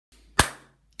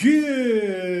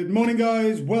Good morning,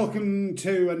 guys. Welcome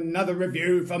to another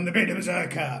review from the Bearded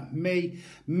Berserker. Me,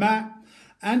 Matt.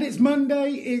 And it's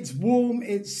Monday, it's warm,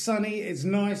 it's sunny, it's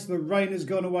nice. The rain has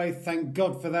gone away, thank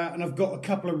God for that. And I've got a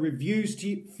couple of reviews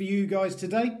for you guys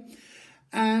today.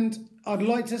 And I'd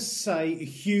like to say a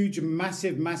huge,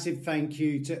 massive thank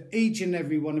you to each and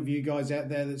every one of you guys out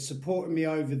there that's supporting me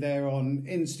over there on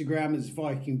Instagram as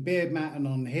Viking Beard Matt and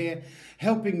on here,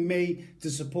 helping me to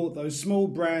support those small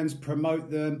brands, promote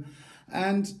them.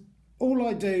 And all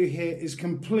I do here is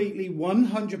completely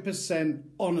 100%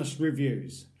 honest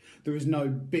reviews. There is no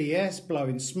BS,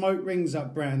 blowing smoke rings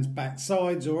up brands'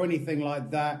 backsides or anything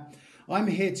like that. I'm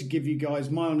here to give you guys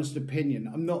my honest opinion.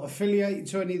 I'm not affiliated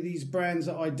to any of these brands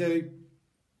that I do,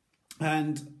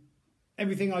 and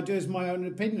everything I do is my own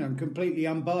opinion. I'm completely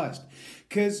unbiased,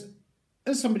 because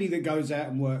as somebody that goes out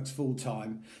and works full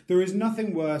time, there is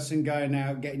nothing worse than going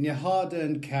out, getting your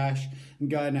hard-earned cash and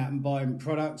going out and buying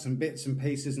products and bits and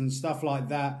pieces and stuff like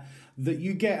that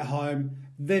you get home,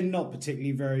 they're not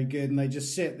particularly very good, and they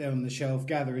just sit there on the shelf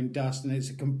gathering dust, and it's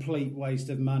a complete waste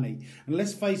of money. And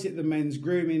let's face it, the men's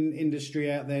grooming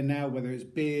industry out there now, whether it's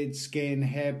beard, skin,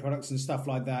 hair products and stuff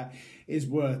like that, is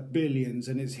worth billions,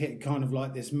 and it's hit kind of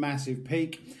like this massive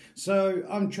peak. So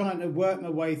I'm trying to work my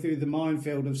way through the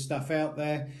minefield of stuff out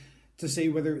there to see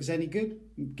whether it's any good,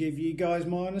 give you guys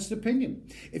my honest opinion.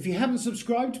 If you haven't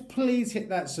subscribed, please hit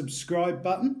that subscribe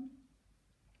button.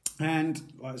 And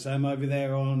like I say, I'm over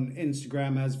there on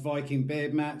Instagram as Viking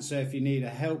Beard Matt. So if you need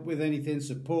help with anything,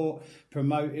 support,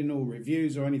 promoting or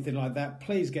reviews or anything like that,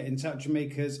 please get in touch with me,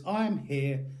 because I'm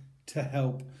here to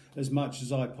help as much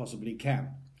as I possibly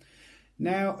can.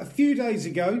 Now, a few days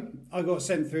ago, I got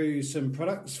sent through some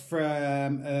products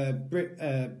from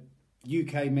a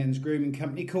UK men's grooming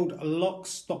company called Lock,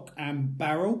 Stock and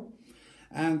Barrel.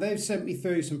 And they've sent me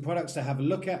through some products to have a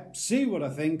look at, see what I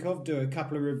think of, do a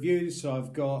couple of reviews. So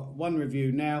I've got one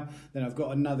review now, then I've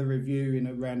got another review in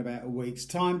around about a week's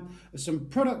time of some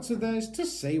products of theirs to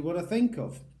see what I think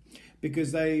of.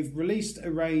 Because they've released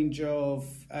a range of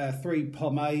 3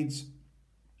 pomades,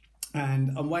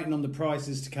 and I'm waiting on the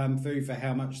prices to come through for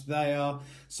how much they are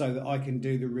so that I can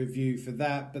do the review for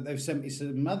that. But they've sent me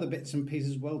some other bits and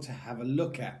pieces as well to have a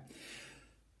look at.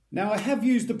 Now, I have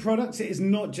used the products. It is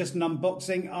not just an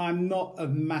unboxing. I'm not a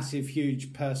massive,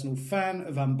 huge personal fan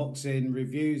of unboxing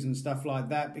reviews and stuff like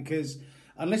that, because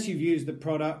unless you've used the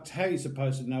product, how are you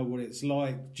supposed to know what it's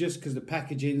like? Just because the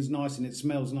packaging is nice and it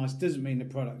smells nice doesn't mean the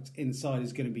product inside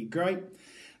is going to be great.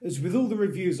 As with all the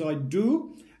reviews I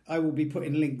do, I will be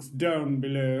putting links down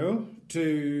below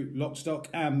to Lock, Stock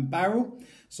and Barrel.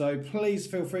 So please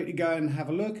feel free to go and have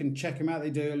a look and check them out. They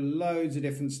do loads of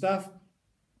different stuff.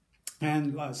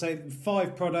 And like I say,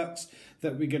 5 products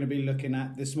that we're going to be looking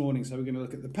at this morning. So we're going to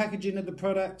look at the packaging of the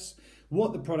products,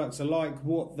 what the products are like,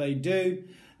 what they do,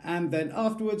 and then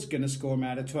afterwards going to score them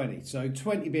out of 20. So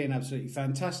 20 being absolutely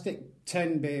fantastic,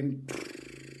 10 being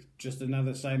just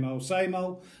another same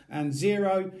old, and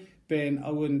 0 being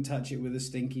I wouldn't touch it with a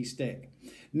stinky stick.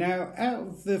 Now, out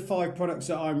of the 5 products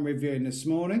that I'm reviewing this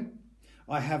morning,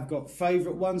 I have got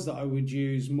favourite ones that I would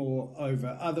use more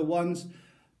over other ones.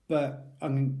 But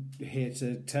I'm here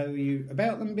to tell you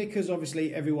about them, because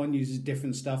obviously everyone uses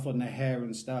different stuff on their hair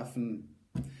and stuff and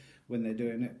when they're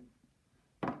doing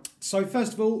it. So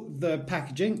first of all, the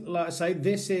packaging. Like I say,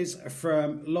 this is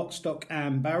from Lock, Stock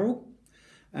and Barrel.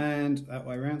 And that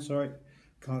way around, sorry,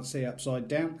 can't see upside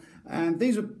down. And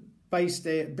these are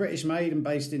British made and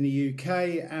based in the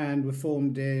UK, and were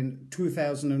formed in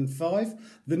 2005.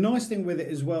 The nice thing with it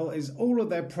as well is all of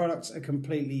their products are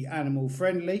completely animal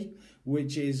friendly,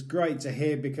 which is great to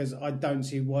hear, because I don't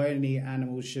see why any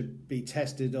animals should be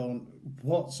tested on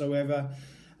whatsoever.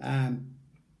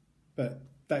 But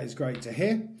that is great to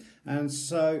hear. And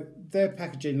so their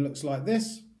packaging looks like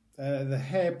this. The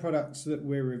hair products that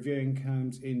we're reviewing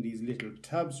comes in these little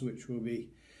tubs, which we'll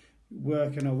be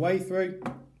working our way through.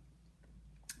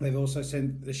 They've also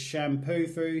sent the shampoo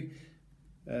through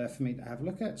for me to have a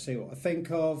look at, see what I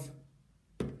think of,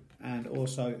 and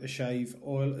also a shave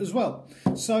oil as well.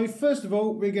 So first of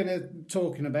all, we're going to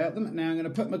talking about them. Now I'm going to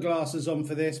put my glasses on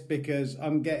for this, because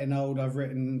I'm getting old. I've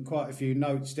written quite a few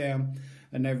notes down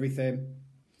and everything.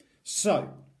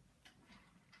 So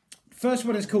first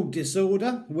one is called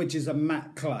Disorder, which is a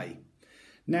matte clay.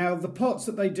 Now, the pots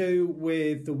that they do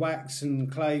with the wax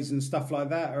and clays and stuff like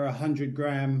that are 100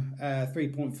 gram,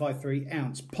 3.53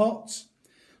 ounce pots.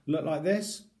 Look like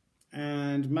this,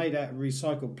 and made out of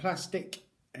recycled plastic.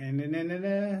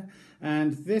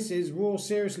 And this is raw,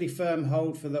 seriously firm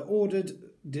hold for the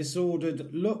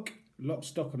disordered look. Lock,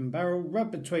 stock and barrel.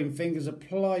 Rub between fingers.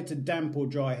 Apply to damp or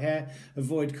dry hair.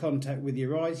 Avoid contact with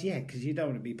your eyes. Yeah, because you don't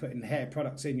want to be putting hair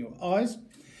products in your eyes.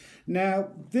 Now,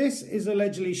 this is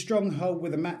allegedly Stronghold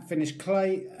with a matte finish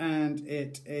clay, and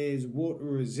it is water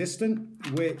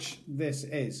resistant, which this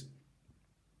is.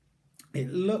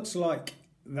 It looks like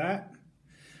that.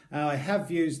 I have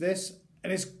used this,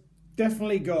 and it's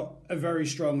definitely got a very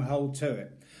strong hold to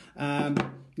it.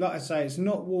 Like I say, it's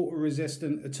not water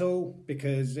resistant at all,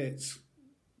 because it's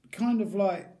kind of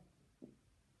like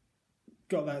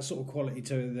got that sort of quality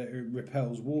to it that it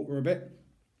repels water a bit.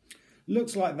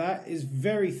 Looks like that. Is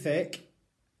very thick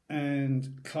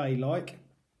and clay-like.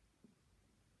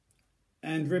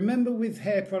 And remember, with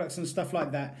hair products and stuff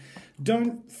like that,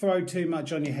 don't throw too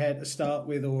much on your hair to start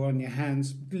with or on your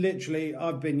hands. Literally,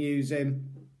 I've been using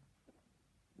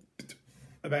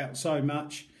about so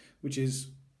much, which is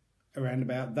around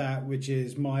about that, which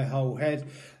is my whole head.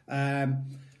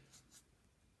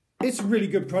 It's a really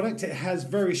good product. It has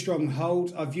very strong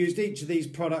hold. I've used each of these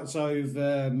products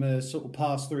over sort of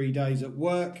past 3 days at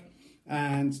work,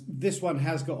 and this one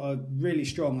has got a really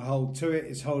strong hold to it.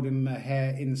 It's holding my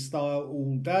hair in style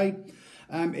all day.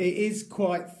 It is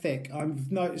quite thick.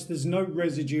 I've noticed there's no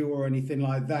residue or anything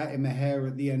like that in my hair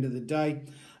at the end of the day.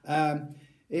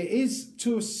 It is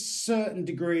to a certain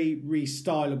degree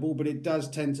restylable, but it does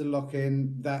tend to lock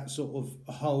in that sort of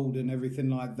hold and everything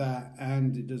like that,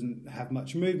 and it doesn't have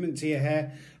much movement to your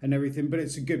hair and everything, but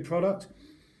it's a good product.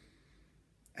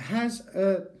 It has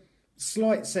a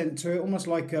slight scent to it, almost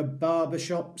like a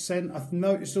barbershop scent. I've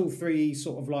noticed all three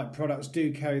sort of like products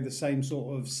do carry the same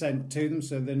sort of scent to them,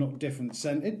 so they're not different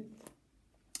scented.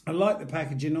 I like the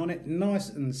packaging on it, nice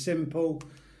and simple.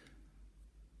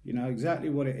 You know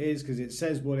exactly what it is because it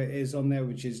says what it is on there,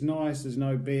 which is nice. There's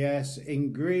no BS.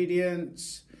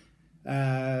 Ingredients,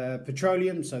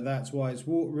 petroleum, so that's why it's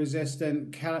water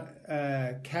resistant.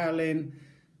 Kaolin,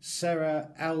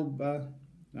 Cera Alba,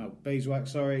 no,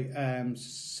 beeswax, sorry,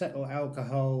 cetyl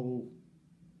alcohol,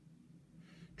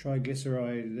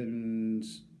 triglyceride, and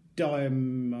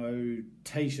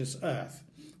diatomaceous earth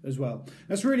as well.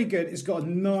 That's really good. It's got a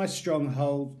nice strong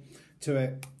hold to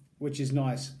it, which is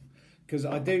nice, because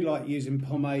I do like using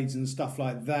pomades and stuff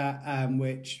like that,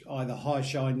 which either high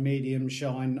shine, medium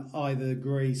shine, either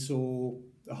grease or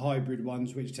hybrid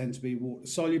ones, which tend to be water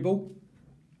soluble.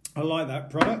 I like that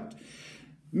product.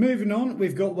 Moving on,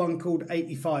 we've got one called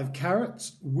 85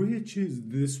 Carats, which is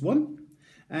this one.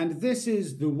 And this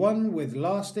is the one with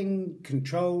lasting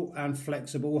control and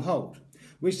flexible hold,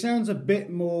 which sounds a bit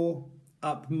more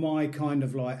up my kind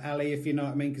of like alley, if you know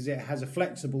what I mean, because it has a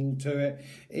flexible to it,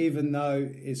 even though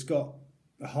it's got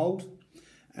a hold.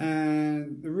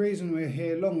 And the reason we're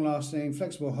here, long lasting,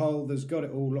 flexible hold, there's got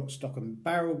it all, lock, stock and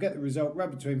barrel. Get the result,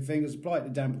 rub between fingers, apply it to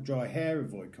damp or dry hair,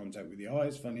 avoid contact with the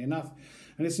eyes, funny enough.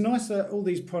 And it's nice that all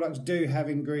these products do have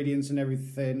ingredients and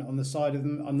everything on the side of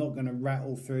them. I'm not going to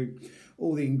rattle through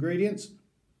all the ingredients.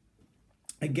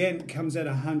 Again, it comes in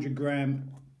a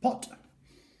 100-gram pot.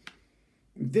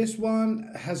 This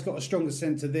one has got a stronger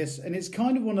scent to this, and it's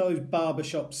kind of one of those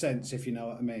barbershop scents, if you know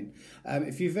what I mean.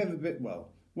 If you've ever been, well,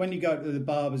 when you go to the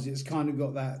barbers, it's kind of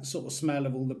got that sort of smell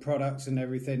of all the products and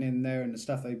everything in there and the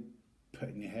stuff they put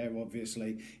in your hair,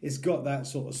 obviously. It's got that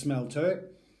sort of smell to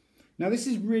it. Now, this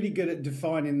is really good at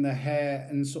defining the hair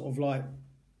and sort of like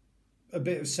a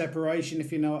bit of separation,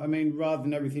 if you know what I mean, rather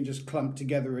than everything just clumped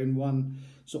together in one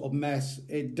sort of mess.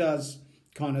 It does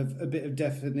kind of a bit of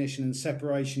definition and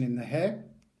separation in the hair.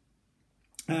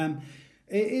 It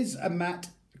is a matte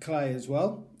clay as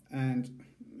well, and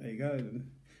there you go,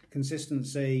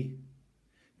 consistency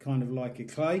kind of like a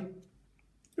clay.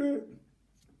 And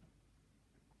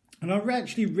I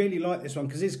actually really like this one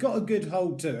because it's got a good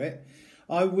hold to it.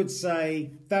 I would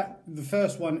say that the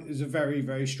first one is a very,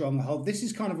 very strong hold. This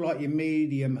is kind of like your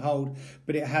medium hold,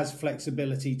 but it has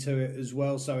flexibility to it as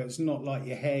well, so it's not like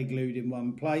your hair glued in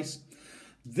one place.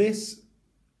 This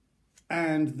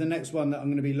and the next one that I'm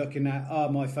going to be looking at are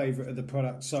my favourite of the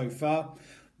products so far.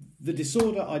 The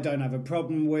Disorder I don't have a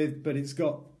problem with, but it's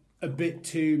got a bit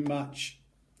too much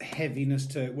heaviness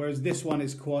to it, whereas this one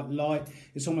is quite light.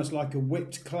 It's almost like a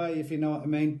whipped clay, if you know what I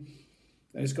mean.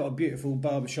 And it's got a beautiful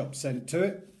barbershop scent to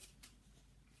it,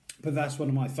 but that's one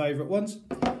of my favourite ones.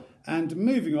 And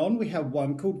moving on, we have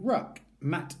one called Ruck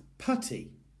Matte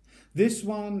Putty. This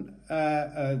one,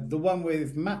 the one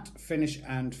with matte finish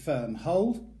and firm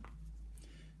hold,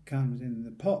 comes in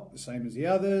the pot, the same as the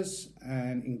others.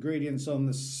 And ingredients on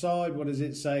the side, what does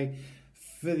it say?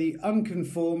 For the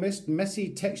unconformist,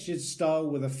 messy textured style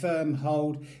with a firm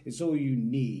hold, it's all you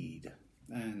need.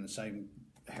 And the same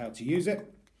how to use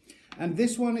it. And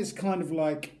this one is kind of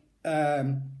like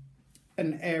a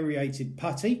an aerated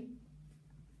putty.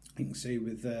 You can see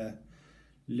with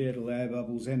little air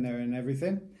bubbles in there and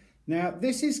everything. Now,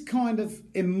 this is kind of,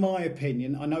 in my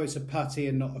opinion, I know it's a putty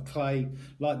and not a clay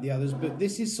like the others, but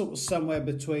this is sort of somewhere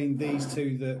between these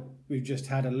two that we've just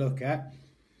had a look at.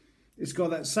 It's got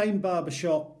that same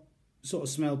barbershop sort of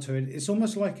smell to it. It's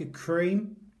almost like a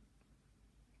cream.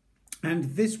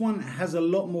 And this one has a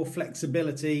lot more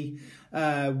flexibility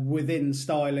within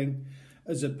styling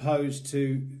as opposed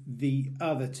to the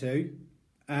other two.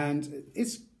 And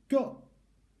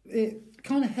it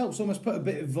kind of helps almost put a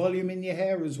bit of volume in your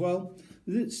hair as well.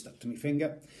 It's stuck to my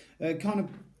finger. It kind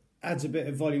of adds a bit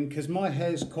of volume because my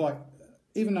hair's quite,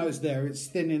 even though it's there, it's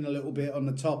thinning a little bit on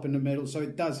the top and the middle. So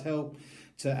it does help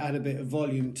to add a bit of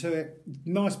volume to it.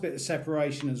 Nice bit of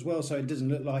separation as well, so it doesn't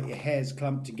look like your hair's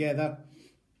clumped together.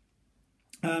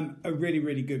 A really,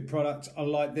 really good product. I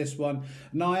like this one.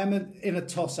 Now I am in a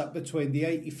toss-up between the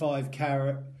 85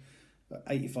 carats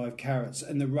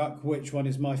and the Ruck. Which one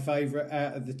is my favourite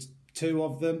out of the two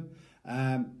of them?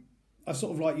 I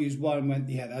sort of like used one and went,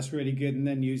 yeah, that's really good, and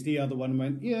then used the other one and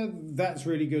went, yeah, that's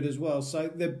really good as well.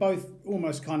 So they're both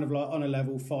almost kind of like on a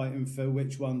level, fighting for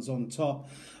which one's on top.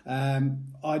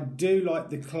 I do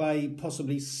like the clay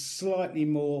possibly slightly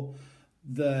more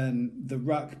than the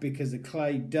Ruck because the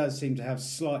clay does seem to have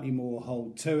slightly more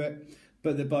hold to it,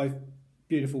 but they're both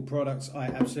beautiful products. I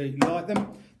absolutely like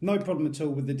them. No problem at all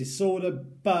with the disorder,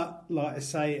 but like I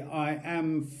say, I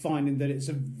am finding that it's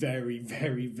a very,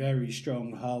 very, very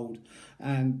strong hold.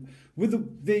 And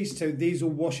with these two, these will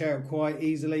wash out quite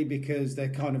easily because they're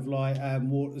kind of like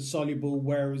water soluble,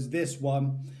 whereas this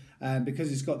one,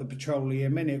 because it's got the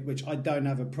petroleum in it, which I don't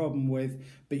have a problem with,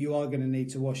 but you are going to need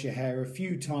to wash your hair a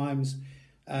few times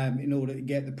in order to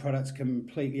get the products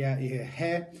completely out of your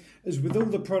hair. As with all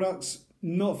the products,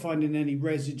 not finding any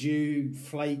residue,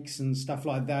 flakes and stuff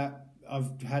like that.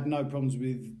 I've had no problems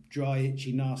with dry,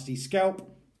 itchy, nasty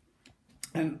scalp.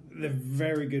 And they're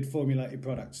very good formulated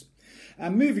products.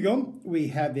 And moving on, we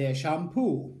have their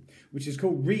shampoo, which is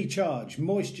called Recharge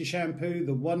Moisture Shampoo,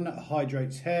 the one that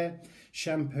hydrates hair,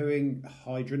 shampooing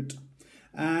hydrant,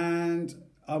 and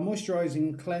our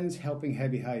moisturising cleanse, helping hair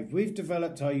behave. We've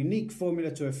developed our unique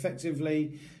formula to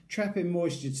effectively trap in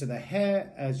moisture to the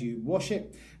hair as you wash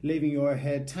it, leaving your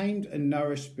hair tamed and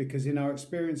nourished, because in our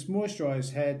experience,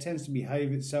 moisturised hair tends to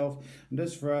behave itself, and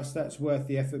as for us, that's worth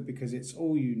the effort because it's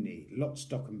all you need. Lock,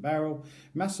 stock and barrel.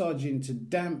 Massage into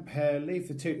damp hair, leave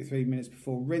for 2 to 3 minutes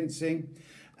before rinsing.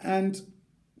 And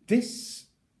this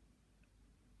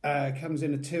comes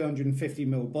in a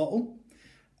 250ml bottle.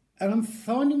 And I'm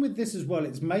finding with this as well,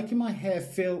 it's making my hair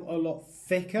feel a lot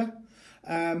thicker.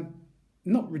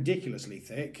 Not ridiculously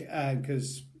thick,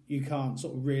 because you can't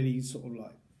sort of really sort of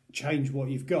like change what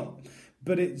you've got.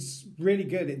 But it's really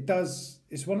good.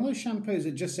 It's one of those shampoos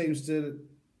that just seems to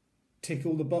tick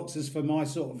all the boxes for my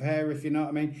sort of hair, if you know what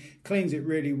I mean. Cleans it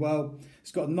really well.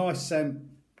 It's got a nice scent.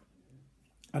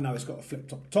 I know it's got a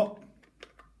flip top,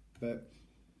 but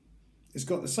it's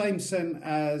got the same scent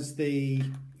as the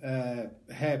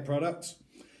hair products,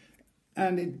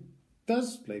 and it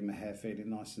does leave my hair feeling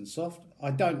nice and soft.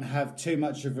 I don't have too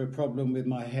much of a problem with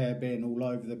my hair being all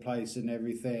over the place and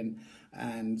everything,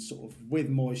 and sort of with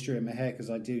moisture in my hair, because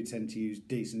I do tend to use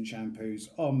decent shampoos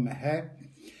on my hair.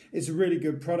 It's a really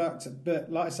good product,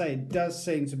 but like I say, it does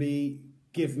seem to be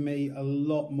giving me a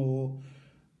lot more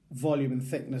volume and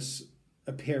thickness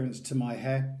appearance to my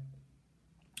hair,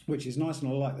 which is nice, and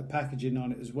I like the packaging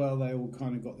on it as well. They all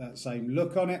kind of got that same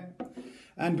look on it.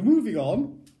 And moving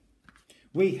on,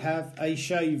 we have a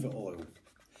shave oil.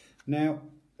 Now,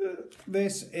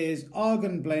 this is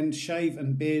Argan Blend Shave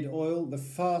and Beard Oil, the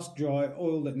fast dry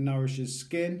oil that nourishes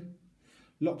skin.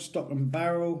 Lock, stock and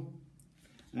barrel.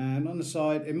 And on the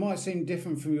side, it might seem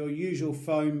different from your usual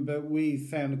foam, but we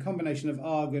found a combination of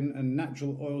argan and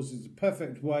natural oils is the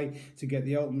perfect way to get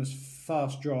the ultimate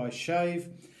fast dry shave.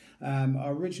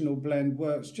 Our original blend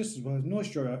works just as well as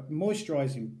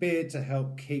moisturising beard to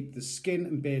help keep the skin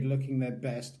and beard looking their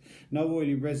best. No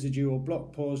oily residue or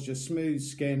block pores, just smooth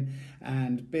skin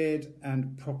and beard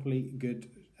and properly good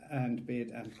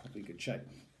shape.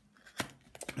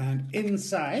 And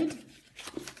inside,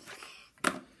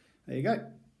 there you go.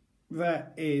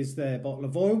 That is their bottle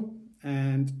of oil,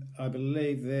 and I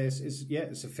believe this is, yeah,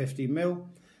 it's a 50ml.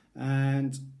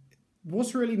 And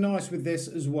what's really nice with this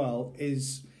as well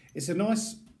is it's a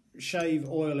nice shave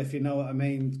oil, if you know what I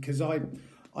mean, because I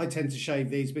tend to shave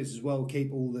these bits as well,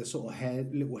 keep all the sort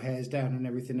of little hairs down and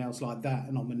everything else like that,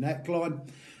 and on my neckline.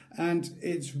 And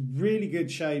it's really good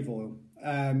shave oil.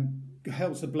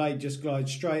 Helps the blade just glide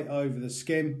straight over the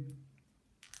skin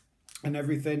and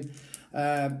everything.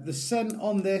 The scent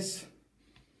on this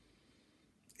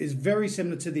is very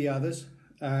similar to the others.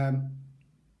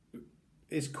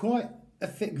 It's quite a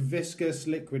thick, viscous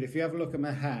liquid. If you have a look at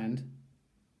my hand,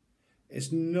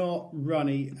 it's not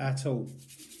runny at all.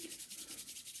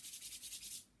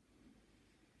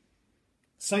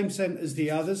 Same scent as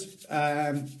the others.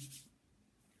 And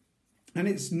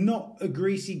it's not a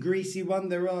greasy one.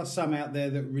 There are some out there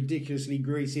that are ridiculously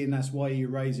greasy, and that's why your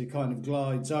razor kind of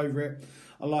glides over it.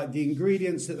 I like the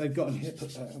ingredients that they've got on here.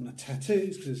 Put that on the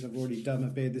tattoos, because I've already done my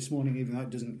beard this morning, even though it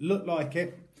doesn't look like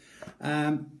it.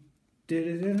 I'm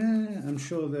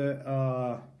sure there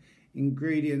are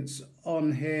ingredients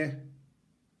on here.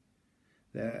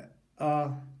 There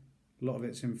are. A lot of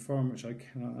it's in foreign, which I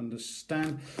cannot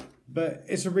understand. But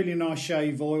it's a really nice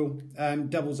shave oil.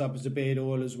 Doubles up as a beard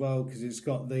oil as well, because it's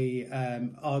got the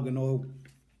argan oil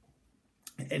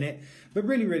in it. But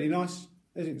really, really nice.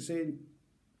 As you can see,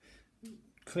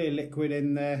 clear liquid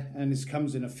in there. And this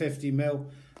comes in a 50ml.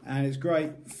 And it's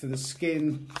great for the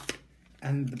skin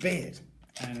and the beard.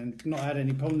 And not had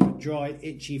any problem with dry,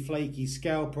 itchy, flaky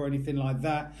scalp or anything like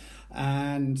that.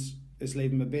 And it's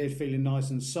leaving my beard feeling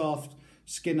nice and soft.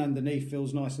 Skin underneath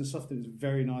feels nice and soft. It's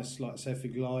very nice, like I say, for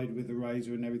glide with the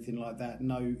razor and everything like that.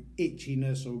 No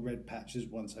itchiness or red patches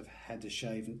once I've had to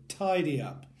shave and tidy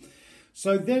up.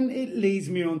 So then it leads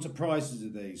me on to prices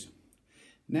of these.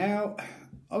 Now,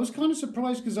 I was kind of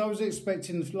surprised because I was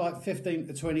expecting like 15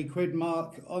 to 20 quid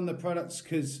mark on the products,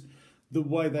 because the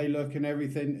way they look and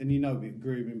everything, and you know with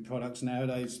grooming products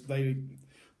nowadays, they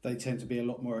tend to be a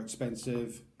lot more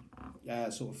expensive,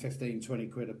 sort of 15, 20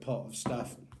 quid a pot of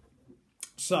stuff.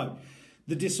 So,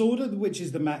 the Disorder, which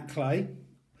is the matte clay,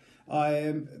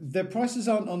 their prices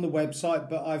aren't on the website,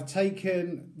 but I've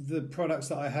taken the products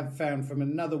that I have found from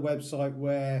another website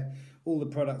where all the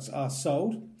products are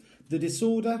sold. The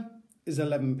Disorder is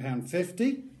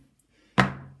 £11.50.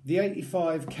 The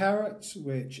 85 carats,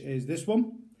 which is this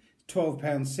one,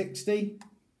 £12.60.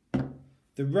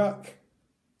 The Ruck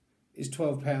is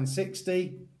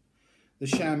 £12.60. The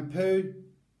shampoo,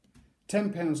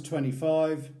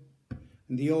 £10.25.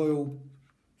 And the oil,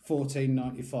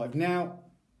 $14.95. Now,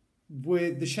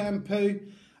 with the shampoo,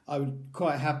 I would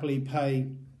quite happily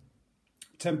pay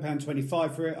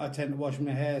 £10.25 for it. I tend to wash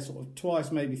my hair sort of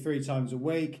twice, maybe 3 times a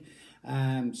week.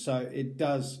 So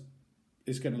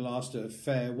it's going to last a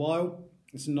fair while.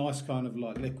 It's a nice kind of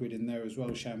like liquid in there as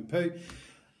well, shampoo.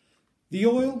 The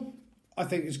oil, I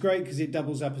think it's great because it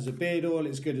doubles up as a beard oil.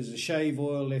 It's good as a shave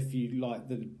oil if you like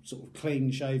the sort of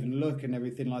clean shaven look and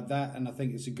everything like that. And I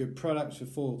think it's a good product for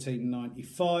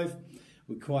 $14.95.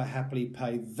 We'd quite happily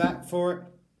pay that for it.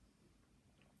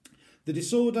 The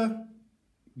Disorder,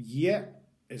 yeah,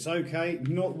 it's okay.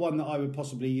 Not one that I would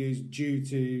possibly use due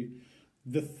to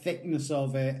the thickness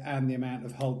of it and the amount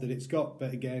of hold that it's got.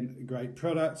 But again, a great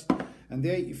product. And the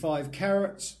 85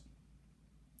 carats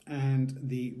and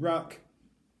the Ruck,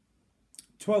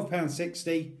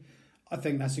 £12.60. I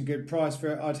think that's a good price for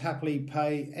it. I'd happily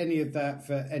pay any of that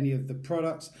for any of the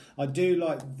products. I do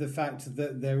like the fact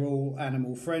that they're all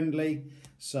animal friendly,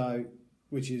 so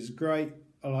which is great.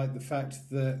 I like the fact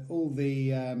that all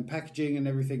the packaging and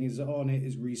everything is on it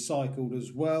is recycled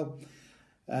as well.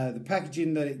 The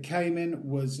packaging that it came in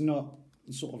was not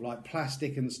sort of like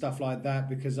plastic and stuff like that,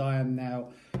 because I am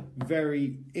now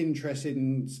very interested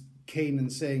and keen in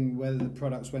seeing whether the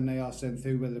products, when they are sent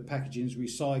through, whether the packaging is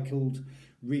recycled,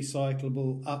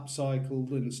 recyclable,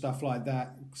 upcycled and stuff like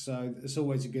that. So it's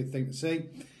always a good thing to see.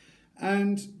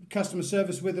 And customer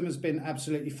service with them has been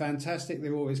absolutely fantastic.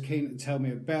 They're always keen to tell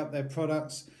me about their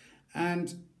products.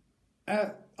 And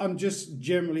I'm just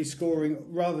generally scoring,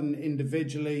 rather than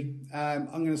individually, I'm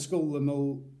going to score them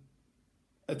all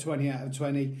a 20 out of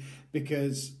 20,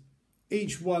 because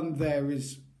each one there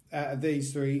is, out of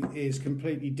these 3, is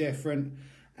completely different.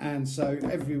 And so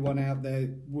everyone out there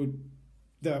would,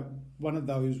 one of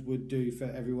those would do for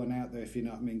everyone out there, if you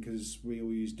know what I mean, because we all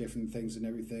use different things and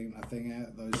everything. I think out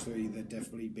of those 3, there'd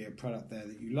definitely be a product there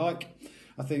that you like.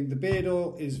 I think the beard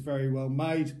oil is very well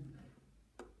made.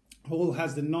 All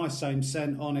has the nice same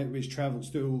scent on it, which travels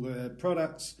through all the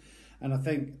products. And I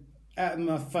think out of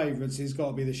my favourites, it's got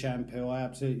to be the shampoo. I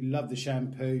absolutely love the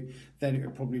shampoo. Then it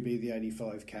would probably be the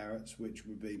 85 carats, which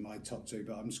would be my top 2.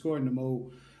 But I'm scoring them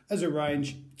all as a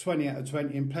range, 20 out of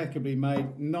 20, impeccably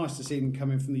made. Nice to see them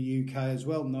coming from the UK as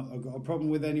well. Not I've got a problem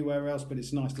with anywhere else, but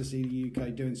it's nice to see the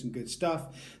UK doing some good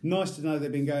stuff. Nice to know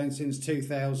they've been going since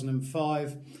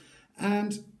 2005.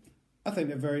 And I think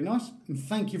they're very nice. And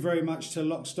thank you very much to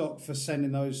Lockstock for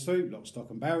sending those through.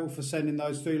 Lockstock and Barrel for sending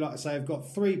those through. Like I say, I've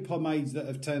got 3 pomades that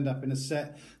have turned up in a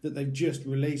set that they've just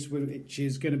released, which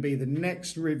is going to be the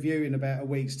next review in about a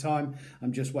week's time.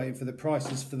 I'm just waiting for the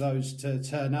prices for those to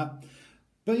turn up.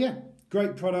 But yeah,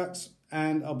 Great products,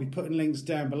 and I'll be putting links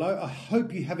down below. I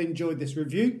hope you have enjoyed this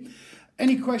review.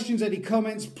 Any questions, any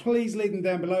comments, please leave them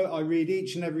down below. I read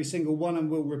each and every single one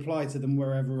and will reply to them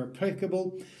wherever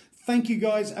applicable. Thank you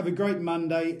guys. Have a great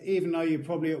Monday, even though you're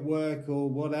probably at work or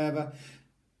whatever.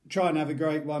 Try and have a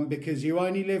great one because you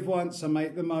only live once, so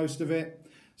make the most of it.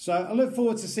 So I look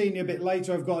forward to seeing you a bit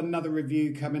later. I've got another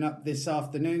review coming up this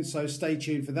afternoon, so stay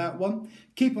tuned for that one.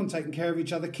 Keep on taking care of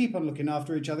each other, keep on looking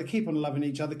after each other, keep on loving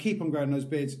each other, keep on growing those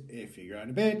beards if you're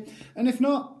growing a beard. And if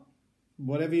not,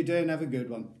 whatever you're doing, have a good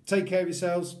one. Take care of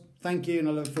yourselves. Thank you, and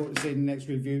I look forward to seeing the next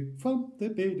review from the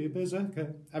Bearded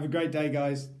Berserker. Have a great day,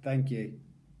 guys. Thank you.